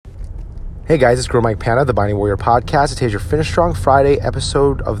Hey guys, it's Grow Mike Pana, the Binding Warrior Podcast. Today's your Finish Strong Friday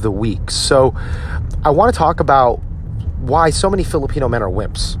episode of the week. So I want to talk about why so many Filipino men are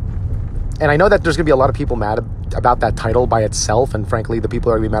wimps. And I know that there's going to be a lot of people mad about that title by itself, and frankly, the people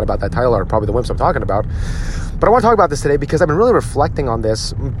that are going to be mad about that title are probably the wimps I'm talking about. But I want to talk about this today because I've been really reflecting on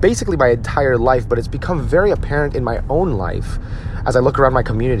this basically my entire life, but it's become very apparent in my own life as I look around my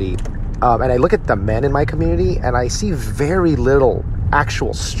community. And I look at the men in my community, and I see very little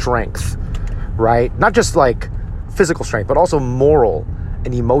actual strength, right? Not just like physical strength, but also moral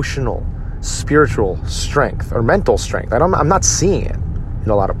and emotional, spiritual strength or mental strength. I'm not seeing it in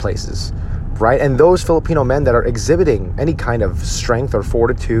a lot of places, right? And those Filipino men that are exhibiting any kind of strength or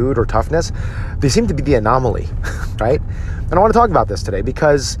fortitude or toughness, they seem to be the anomaly, right? And I want to talk about this today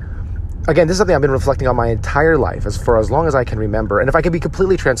because, again, this is something I've been reflecting on my entire life for as long as I can remember. And if I can be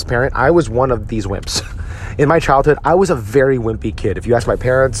completely transparent, I was one of these wimps. In my childhood, I was a very wimpy kid. If you ask my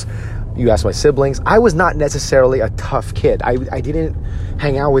parents, you ask my siblings, I was not necessarily a tough kid. I didn't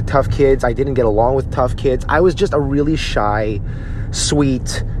hang out with tough kids. I didn't get along with tough kids. I was just a really shy,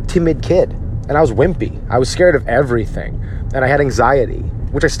 sweet, timid kid. And I was wimpy. I was scared of everything. And I had anxiety,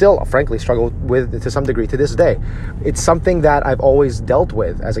 which I still, frankly, struggle with to some degree to this day. It's something that I've always dealt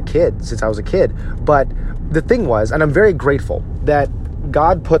with as a kid, since I was a kid. But the thing was, and I'm very grateful that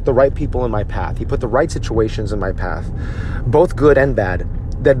God put the right people in my path. He put the right situations in my path, both good and bad,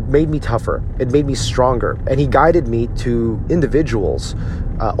 that made me tougher. It made me stronger. And he guided me to individuals,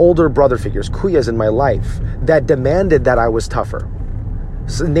 older brother figures, kuyas in my life, that demanded that I was tougher.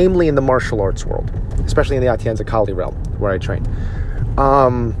 So, namely in the martial arts world, especially in the Atienza Kali realm, where I train.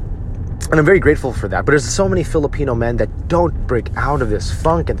 And I'm very grateful for that. But there's so many Filipino men that don't break out of this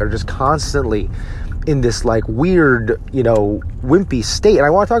funk, and they're just constantly in this like weird, wimpy state. And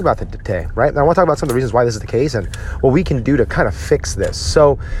I want to talk about that today, right? And I want to talk about some of the reasons why this is the case and what we can do to kind of fix this.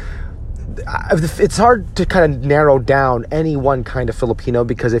 So it's hard to kind of narrow down any one kind of Filipino,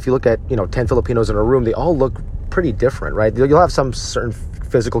 because if you look at, 10 Filipinos in a room, they all look pretty different, right? You'll have some certain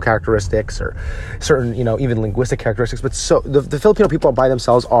physical characteristics or certain, even linguistic characteristics. But so the Filipino people by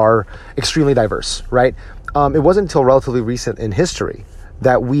themselves are extremely diverse, right? It wasn't until relatively recent in history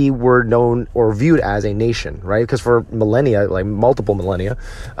that we were known or viewed as a nation, right? Because for millennia, like multiple millennia,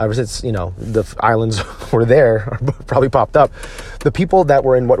 ever since, the islands were there, or probably popped up, the people that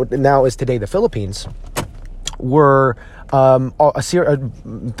were in what now is today the Philippines were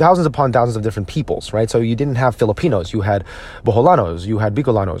thousands upon thousands of different peoples, right? So you didn't have Filipinos, you had Boholanos, you had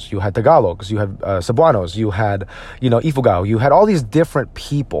Bicolanos, you had Tagalogs, you had Cebuanos, you had, Ifugao, you had all these different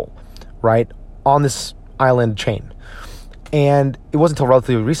people, right, on this island chain. And it wasn't until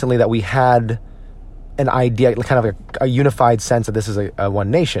relatively recently that we had an idea, kind of a unified sense that this is a one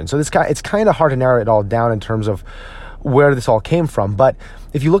nation. So it's kind of hard to narrow it all down in terms of where this all came from. But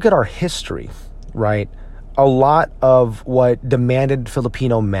if you look at our history, right, a lot of what demanded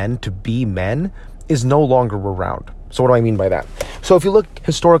Filipino men to be men is no longer around. So what do I mean by that? So if you look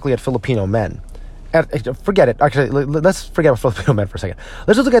historically at Filipino men, forget it. Actually, let's forget about Filipino men for a second.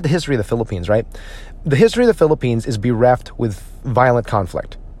 Let's just look at the history of the Philippines, right? The history of the Philippines is bereft with violent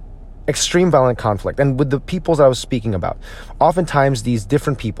conflict, extreme violent conflict. And with the peoples that I was speaking about, oftentimes these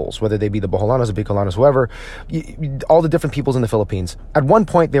different peoples, whether they be the Boholanos, the Bicolanos, whoever, all the different peoples in the Philippines, at one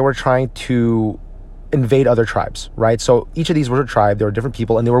point they were trying to invade other tribes, right? So each of these was a tribe, there were different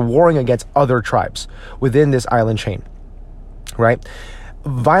people, and they were warring against other tribes within this island chain, right?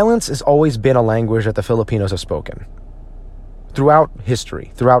 Violence has always been a language that the Filipinos have spoken throughout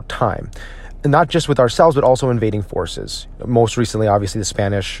history, throughout time, and not just with ourselves, but also invading forces. Most recently, obviously, the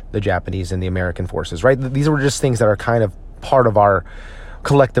Spanish, the Japanese, and the American forces, right? These were just things that are kind of part of our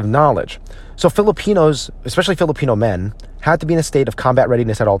collective knowledge. So Filipinos, especially Filipino men, had to be in a state of combat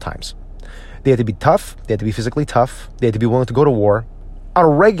readiness at all times. They had to be tough, they had to be physically tough, they had to be willing to go to war on a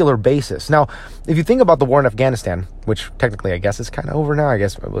regular basis. Now, if you think about the war in Afghanistan, which technically I guess is kind of over now, I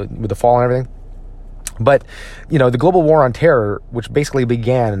guess, with the fall and everything. But, the global war on terror, which basically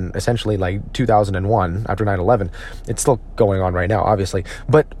began essentially like 2001 after 9/11, it's still going on right now, obviously.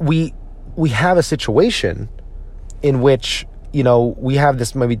 But we have a situation in which, we have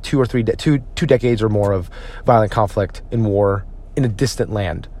this maybe two decades or more of violent conflict in war in a distant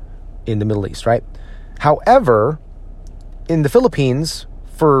land in the Middle East, right? However, in the Philippines,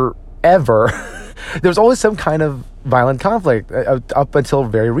 forever, there's always some kind of violent conflict up until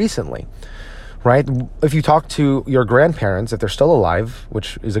very recently, right? If you talk to your grandparents, if they're still alive,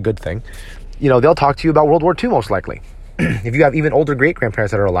 which is a good thing, they'll talk to you about World War II most likely. If you have even older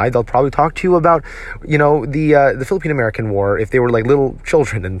great-grandparents that are alive, they'll probably talk to you about, the Philippine-American War if they were like little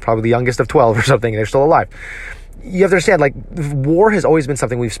children and probably the youngest of 12 or something, and they're still alive. You have to understand, like, war has always been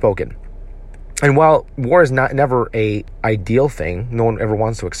something we've spoken. And while war is never a ideal thing, no one ever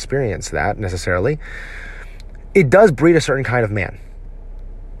wants to experience that necessarily, it does breed a certain kind of man.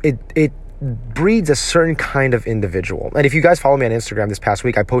 It breeds a certain kind of individual. And if you guys follow me on Instagram this past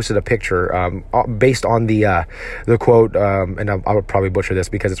week, I posted a picture based on the quote, and I would probably butcher this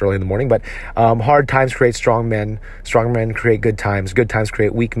because it's early in the morning, but hard times create strong men create good times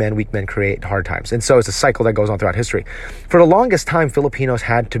create weak men create hard times. And so it's a cycle that goes on throughout history. For the longest time, Filipinos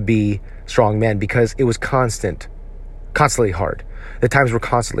had to be strong men because it was constantly hard. The times were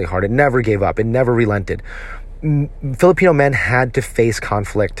constantly hard. It never gave up. It never relented. Filipino men had to face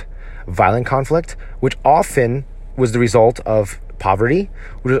conflict, violent conflict, which often was the result of poverty,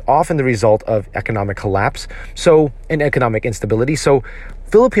 which was often the result of economic collapse, and economic instability. So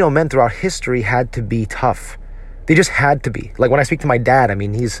Filipino men throughout history had to be tough. They just had to be. Like when I speak to my dad, I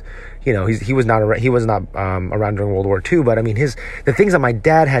mean, he was not around during World War II, but I mean, the things that my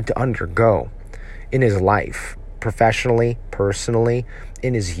dad had to undergo in his life, professionally, personally,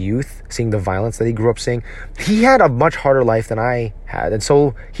 in his youth, seeing the violence that he grew up seeing, he had a much harder life than I had. And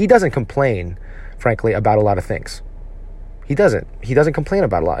so he doesn't complain, frankly, about a lot of things. He doesn't complain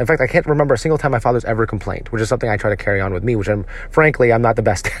about a lot. In fact, I can't remember a single time my father's ever complained, which is something I try to carry on with me, which I'm not the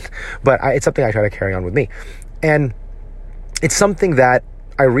best at, but it's something I try to carry on with me. And it's something that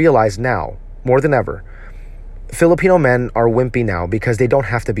I realize now, more than ever, Filipino men are wimpy now because they don't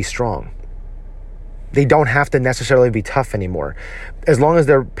have to be strong. They don't have to necessarily be tough anymore. As long as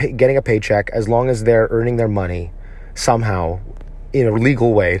they're getting a paycheck, as long as they're earning their money somehow, in a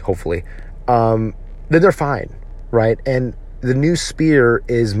legal way, hopefully, then they're fine, right? And the new spear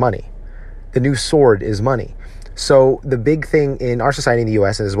is money. The new sword is money. So the big thing in our society in the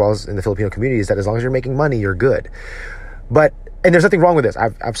U.S. as well as in the Filipino community is that as long as you're making money, you're good. And there's nothing wrong with this.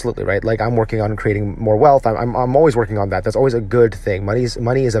 Absolutely, right? Like I'm working on creating more wealth. I'm always working on that. That's always a good thing. Money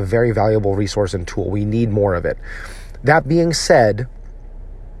is a very valuable resource and tool. We need more of it. That being said,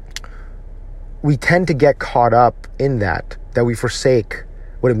 we tend to get caught up in that we forsake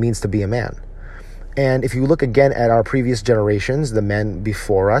what it means to be a man. And if you look again at our previous generations, the men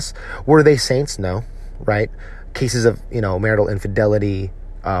before us, were they saints? No, right? Cases of, marital infidelity,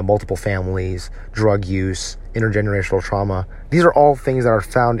 multiple families, drug use, intergenerational trauma. These are all things that are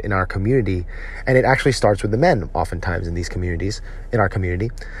found in our community, and it actually starts with the men oftentimes in these communities, in our community.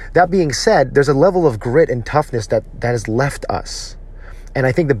 That being said, there's a level of grit and toughness that has left us. And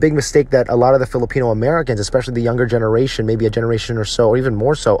I think the big mistake that a lot of the Filipino Americans, especially the younger generation, maybe a generation or so, or even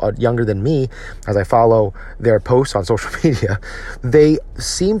more so, younger than me, as I follow their posts on social media, they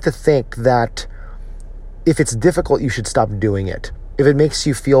seem to think that if it's difficult, you should stop doing it. If it makes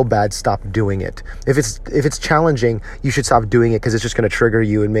you feel bad, stop doing it. If it's challenging, you should stop doing it because it's just going to trigger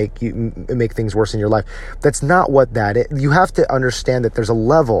you and make things worse in your life. That's not what that is. You have to understand that there's a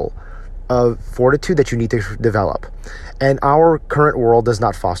level of fortitude that you need to develop. And our current world does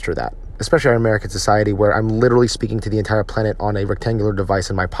not foster that, especially our American society where I'm literally speaking to the entire planet on a rectangular device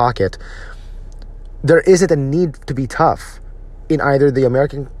in my pocket. There isn't a need to be tough in either the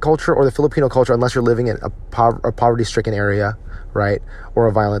American culture or the Filipino culture unless you're living in a poverty-stricken area, right, or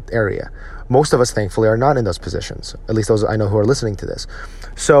a violent area. Most of us, thankfully, are not in those positions, at least those I know who are listening to this.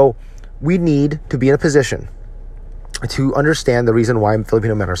 So we need to be in a position to understand the reason why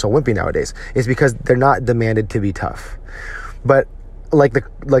Filipino men are so wimpy nowadays is because they're not demanded to be tough. But like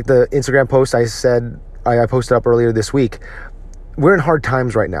the Instagram post I posted up earlier this week, we're in hard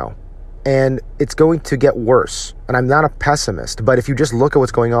times right now. And it's going to get worse. And I'm not a pessimist, but if you just look at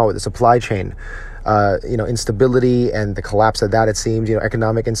what's going on with the supply chain, instability and the collapse of that, it seems,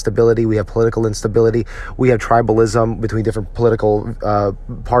 economic instability, we have political instability, we have tribalism between different political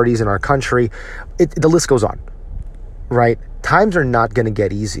parties in our country. The list goes on, right? Times are not going to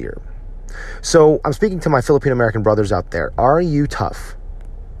get easier. So I'm speaking to my Filipino American brothers out there. Are you tough?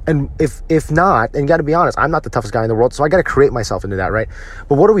 And if not, and you got to be honest, I'm not the toughest guy in the world, so I got to create myself into that, right?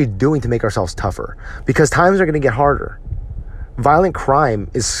 But what are we doing to make ourselves tougher? Because times are going to get harder. Violent crime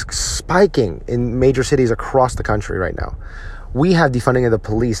is spiking in major cities across the country right now. We have defunding of the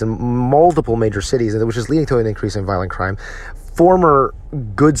police in multiple major cities, which is leading to an increase in violent crime. Former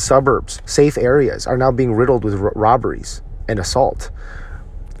good suburbs, safe areas, are now being riddled with robberies and assault.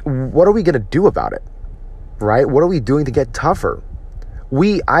 What are we going to do about it, right? What are we doing to get tougher?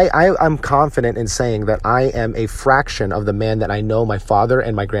 I'm confident in saying that I am a fraction of the man that I know my father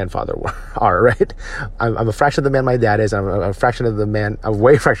and my grandfather are, right? I'm a fraction of the man my dad is. I'm a fraction of the man, a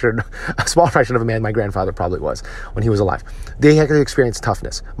small fraction of a man my grandfather probably was when he was alive. They had to experience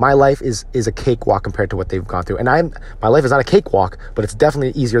toughness. My life is a cakewalk compared to what they've gone through. And my life is not a cakewalk, but it's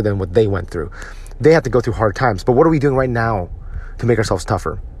definitely easier than what they went through. They had to go through hard times. But what are we doing right now to make ourselves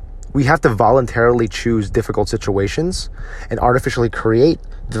tougher? We have to voluntarily choose difficult situations and artificially create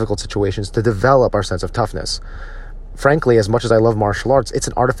difficult situations to develop our sense of toughness. Frankly, as much as I love martial arts, it's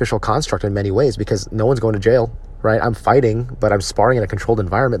an artificial construct in many ways because no one's going to jail, right? I'm fighting, but I'm sparring in a controlled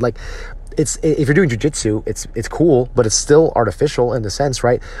environment. Like, if you're doing jiu-jitsu, it's cool, but it's still artificial in the sense,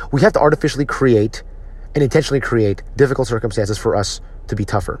 right? We have to artificially create and intentionally create difficult circumstances for us to be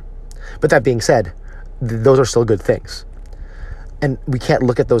tougher. But that being said, those are still good things. And we can't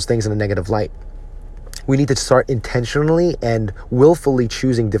look at those things in a negative light. We need to start intentionally and willfully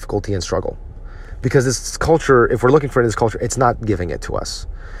choosing difficulty and struggle. Because this culture, if we're looking for it in this culture, it's not giving it to us.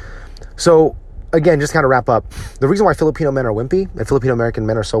 So, again, just kind of wrap up. The reason why Filipino men are wimpy and Filipino American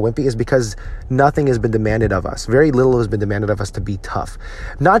men are so wimpy is because nothing has been demanded of us. Very little has been demanded of us to be tough.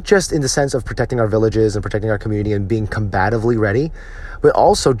 Not just in the sense of protecting our villages and protecting our community and being combatively ready, but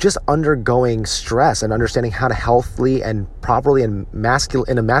also just undergoing stress and understanding how to healthily and properly and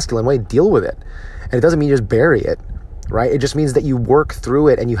in a masculine way deal with it. And it doesn't mean you just bury it, right? It just means that you work through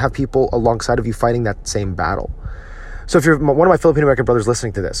it and you have people alongside of you fighting that same battle. So if you're one of my Filipino American brothers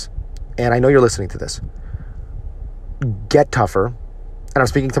listening to this, and I know you're listening to this, get tougher. And I'm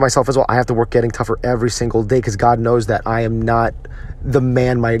speaking to myself as well. I have to work getting tougher every single day because God knows that I am not the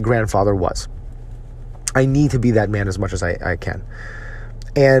man my grandfather was. I need to be that man as much as I can.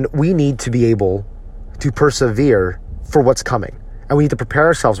 And we need to be able to persevere for what's coming. And we need to prepare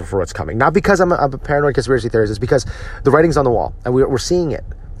ourselves for what's coming. Not because I'm a paranoid conspiracy theorist. It's because the writing's on the wall and we're seeing it.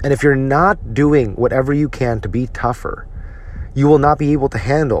 And if you're not doing whatever you can to be tougher, you will not be able to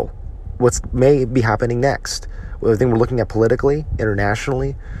handle what may be happening next. Everything we're looking at politically,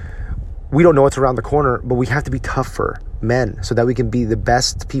 internationally, we don't know what's around the corner, but we have to be tougher men so that we can be the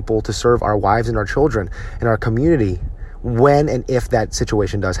best people to serve our wives and our children and our community when and if that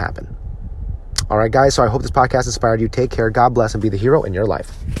situation does happen. All right, guys, so I hope this podcast inspired you. Take care, God bless, and be the hero in your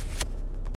life.